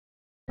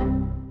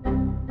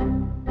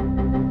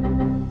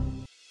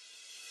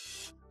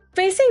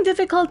Facing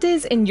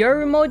difficulties in your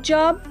remote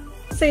job?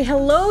 Say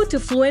hello to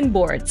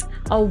FluentBoards,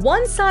 a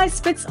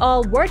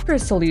one-size-fits-all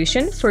WordPress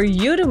solution for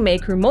you to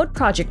make remote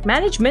project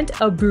management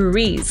a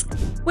breeze.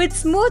 With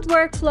smooth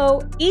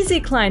workflow, easy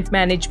client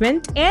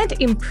management, and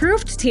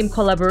improved team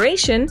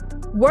collaboration,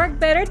 work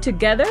better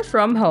together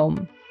from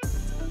home.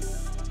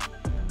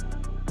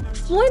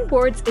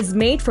 FluentBoards is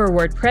made for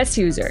WordPress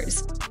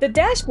users. The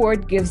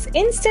dashboard gives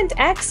instant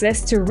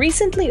access to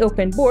recently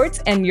opened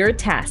boards and your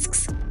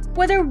tasks.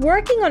 Whether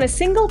working on a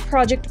single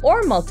project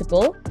or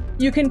multiple,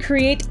 you can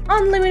create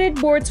unlimited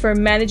boards for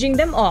managing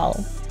them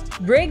all.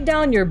 Break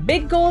down your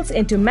big goals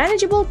into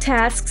manageable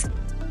tasks,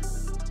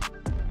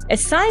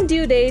 assign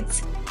due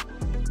dates,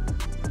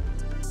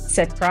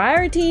 set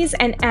priorities,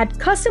 and add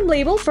custom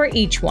label for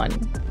each one.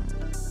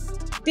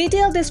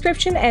 Detailed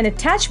description and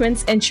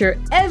attachments ensure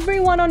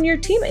everyone on your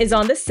team is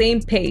on the same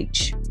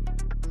page.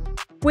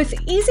 With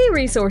easy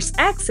resource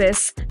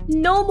access,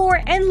 no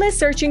more endless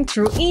searching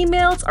through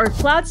emails or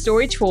cloud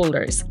storage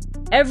folders.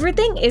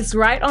 Everything is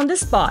right on the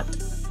spot.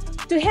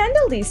 To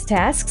handle these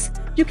tasks,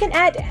 you can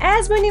add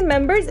as many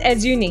members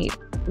as you need,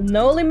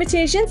 no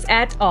limitations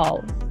at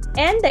all.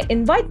 And the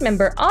Invite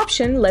Member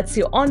option lets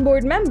you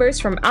onboard members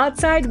from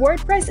outside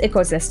WordPress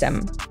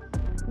ecosystem.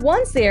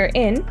 Once they are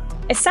in,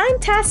 assign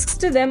tasks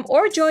to them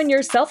or join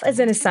yourself as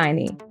an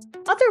assignee.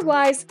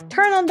 Otherwise,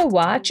 turn on the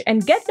watch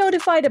and get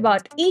notified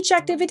about each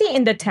activity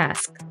in the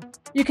task.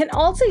 You can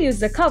also use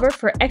the cover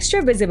for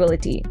extra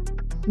visibility.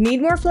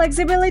 Need more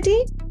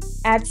flexibility?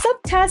 Add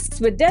subtasks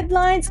with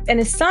deadlines and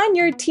assign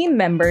your team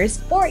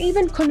members, or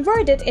even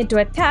convert it into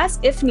a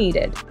task if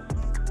needed.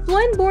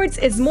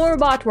 FluentBoards is more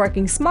about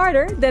working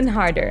smarter than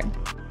harder.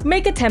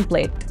 Make a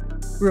template.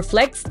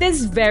 Reflects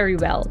this very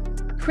well.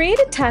 Create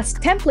a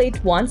task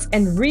template once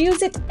and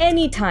reuse it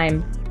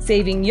anytime,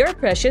 saving your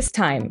precious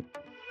time.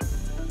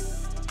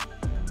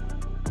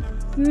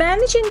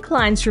 Managing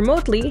clients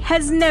remotely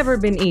has never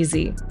been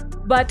easy,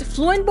 but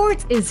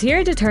FluentBoards is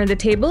here to turn the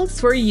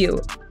tables for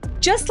you.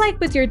 Just like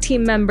with your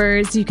team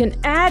members, you can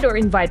add or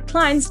invite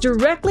clients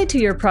directly to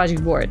your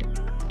project board.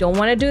 Don't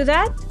want to do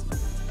that?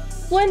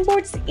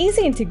 FluentBoards'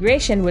 easy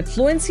integration with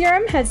Fluent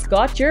CRM has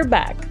got your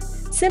back.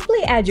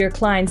 Simply add your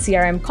client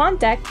CRM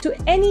contact to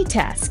any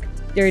task.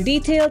 Their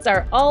details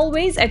are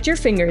always at your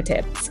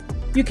fingertips.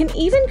 You can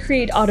even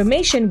create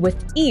automation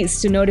with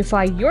ease to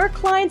notify your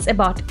clients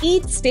about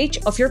each stage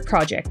of your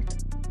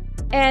project.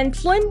 And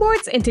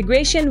FluentBoards'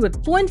 integration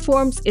with Fluent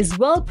Forms is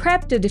well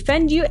prepped to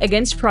defend you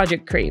against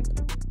project creep.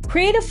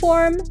 Create a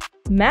form,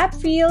 map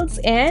fields,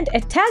 and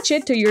attach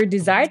it to your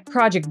desired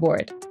project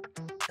board.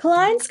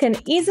 Clients can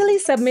easily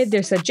submit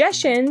their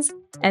suggestions,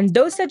 and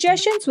those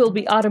suggestions will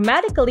be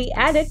automatically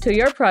added to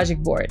your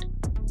project board.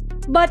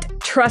 But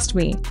trust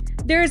me,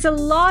 there is a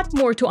lot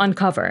more to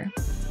uncover.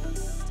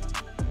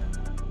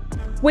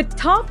 With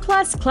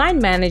top-class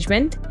client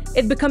management,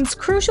 it becomes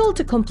crucial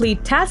to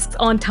complete tasks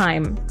on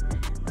time.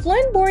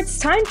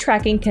 FluentBoards' time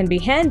tracking can be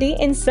handy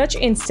in such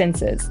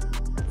instances.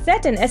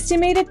 Set an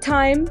estimated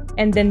time,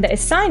 and then the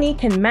assignee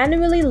can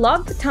manually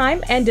log the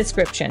time and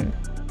description.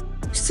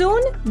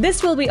 Soon,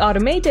 this will be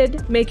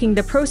automated, making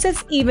the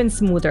process even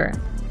smoother.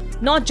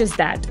 Not just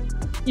that,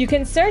 you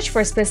can search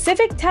for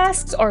specific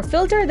tasks or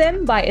filter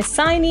them by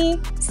assignee,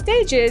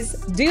 stages,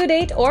 due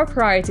date, or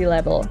priority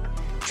level.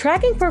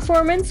 Tracking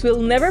performance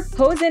will never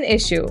pose an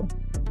issue.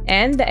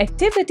 And the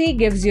activity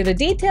gives you the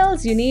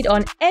details you need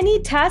on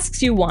any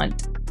tasks you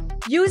want.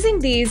 Using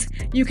these,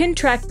 you can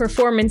track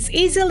performance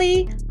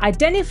easily,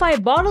 identify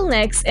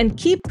bottlenecks, and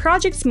keep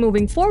projects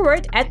moving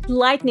forward at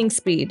lightning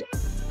speed.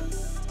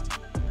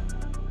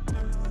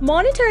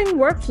 Monitoring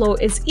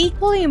workflow is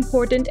equally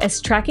important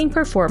as tracking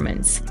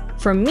performance.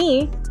 For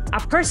me, a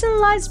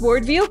personalized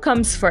board view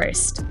comes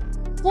first.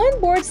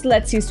 FluentBoards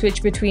lets you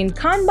switch between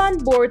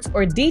Kanban boards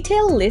or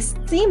detail lists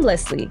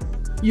seamlessly.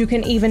 You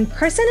can even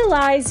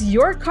personalize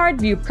your card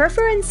view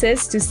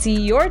preferences to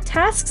see your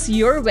tasks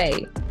your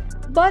way.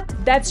 But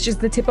that's just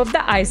the tip of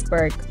the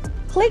iceberg.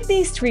 Click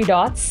these three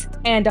dots,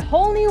 and a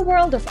whole new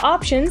world of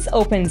options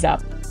opens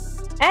up.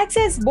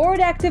 Access board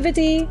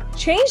activity,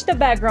 change the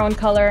background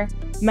color,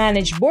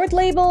 manage board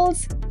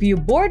labels, view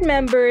board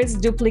members,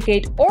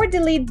 duplicate or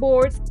delete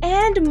boards,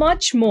 and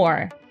much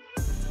more.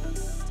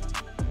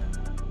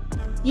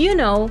 You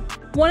know,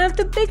 one of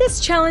the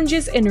biggest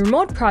challenges in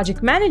remote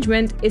project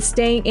management is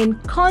staying in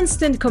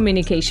constant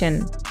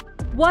communication.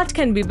 What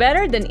can be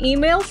better than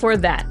email for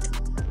that?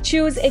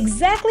 Choose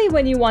exactly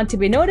when you want to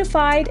be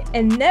notified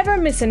and never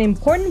miss an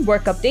important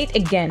work update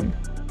again.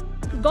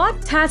 Got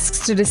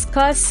tasks to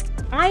discuss,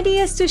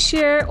 ideas to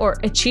share, or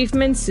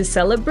achievements to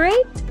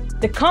celebrate?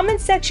 The comment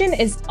section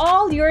is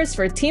all yours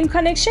for team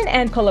connection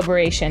and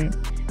collaboration.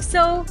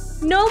 So,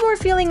 no more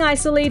feeling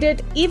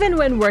isolated even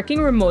when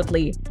working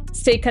remotely.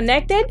 Stay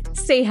connected,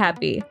 stay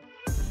happy.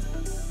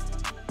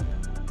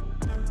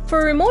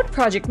 For remote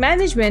project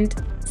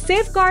management,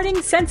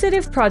 safeguarding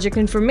sensitive project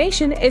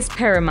information is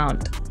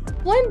paramount.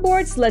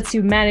 FluentBoards lets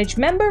you manage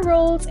member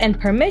roles and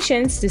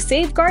permissions to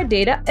safeguard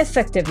data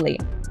effectively.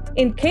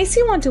 In case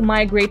you want to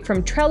migrate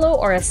from Trello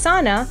or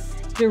Asana,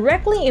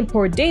 directly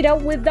import data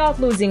without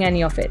losing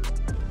any of it.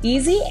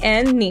 Easy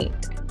and neat.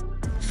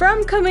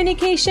 From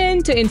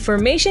communication to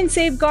information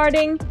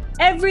safeguarding,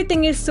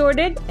 everything is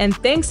sorted, and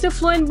thanks to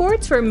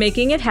FluentBoards for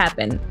making it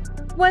happen.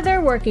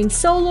 Whether working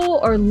solo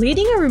or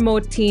leading a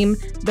remote team,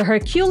 the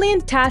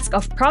Herculean task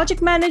of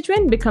project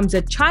management becomes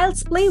a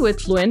child's play with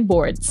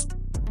FluentBoards.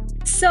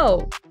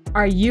 So,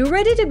 are you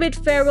ready to bid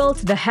farewell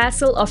to the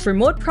hassle of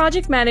remote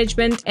project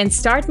management and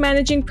start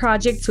managing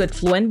projects with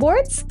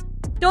FluentBoards?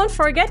 Don't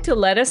forget to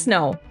let us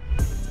know.